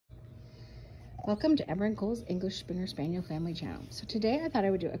Welcome to Ember and Cole's English Springer Spaniel family channel. So today I thought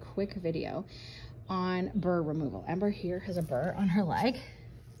I would do a quick video on burr removal. Ember here has a burr on her leg.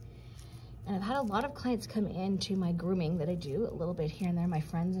 And I've had a lot of clients come into my grooming that I do a little bit here and there, my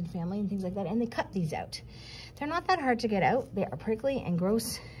friends and family and things like that, and they cut these out. They're not that hard to get out. They are prickly and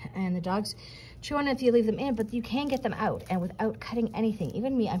gross, and the dogs chew on it if you leave them in, but you can get them out and without cutting anything.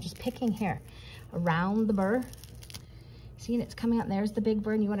 Even me, I'm just picking here around the burr. See, and it's coming out. There's the big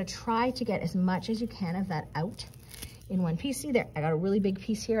burr, and you want to try to get as much as you can of that out in one piece. See there, I got a really big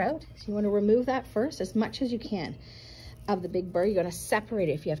piece here out. So you want to remove that first, as much as you can of the big burr. You're going to separate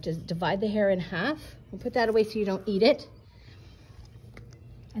it. If you have to divide the hair in half, and put that away so you don't eat it.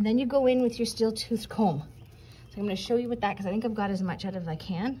 And then you go in with your steel-toothed comb. So I'm going to show you with that because I think I've got as much out of as I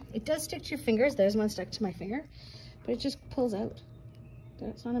can. It does stick to your fingers. There's one stuck to my finger, but it just pulls out.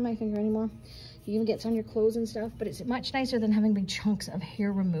 It's not on my finger anymore. It even gets on your clothes and stuff, but it's much nicer than having big chunks of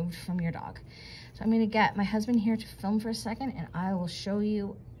hair removed from your dog. So I'm going to get my husband here to film for a second, and I will show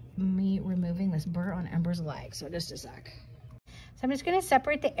you me removing this burr on Ember's leg. So just a sec. So I'm just going to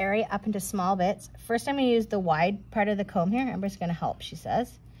separate the area up into small bits. First, I'm going to use the wide part of the comb here. Ember's going to help, she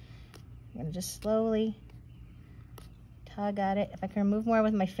says. I'm going to just slowly tug at it. If I can remove more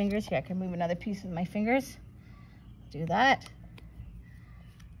with my fingers here, I can remove another piece with my fingers. Do that.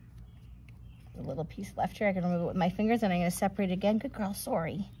 A little piece left here. I can remove it with my fingers, and I'm going to separate it again. Good girl,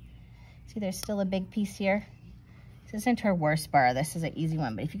 sorry. See, there's still a big piece here. This isn't her worst bar. This is an easy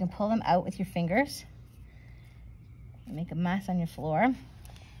one, but if you can pull them out with your fingers, make a mess on your floor,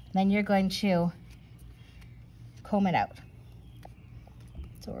 then you're going to comb it out.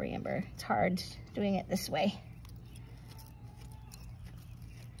 Sorry, Ember. It's hard doing it this way.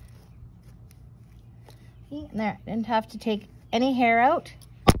 See, and there, didn't have to take any hair out.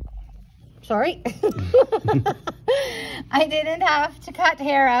 Sorry. I didn't have to cut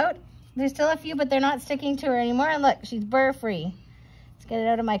hair out. There's still a few, but they're not sticking to her anymore. And look, she's burr free. Let's get it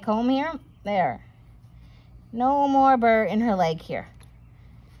out of my comb here. There. No more burr in her leg here.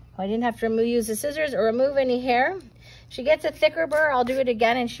 I didn't have to use the scissors or remove any hair. She gets a thicker burr. I'll do it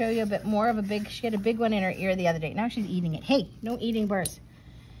again and show you a bit more of a big, she had a big one in her ear the other day. Now she's eating it. Hey, no eating burrs.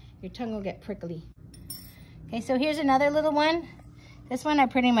 Your tongue will get prickly. Okay, so here's another little one. This one I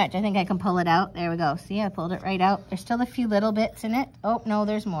think I can pull it out. There we go. See, I pulled it right out. There's still a few little bits in it. Oh, no,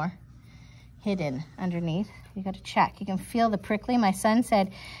 there's more hidden underneath. You got to check. You can feel the prickly. My son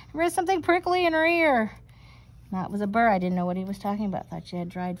said, there's something prickly in her ear. That was a burr. I didn't know what he was talking about. Thought she had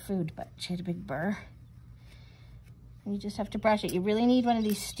dried food, but she had a big burr. And you just have to brush it. You really need one of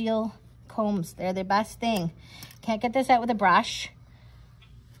these steel combs. They're the best thing. Can't get this out with a brush.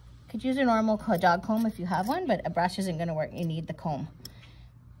 Could use a normal dog comb if you have one, but a brush isn't going to work. You need the comb.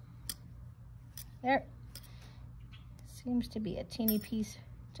 There. Seems to be a teeny piece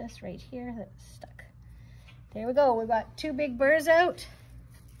just right here that's stuck. There we go. We got two big burrs out.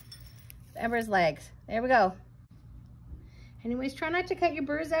 Ember's legs. There we go. Anyways, try not to cut your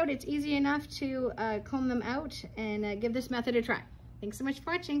burrs out. It's easy enough to comb them out, and give this method a try. Thanks so much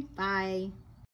for watching. Bye.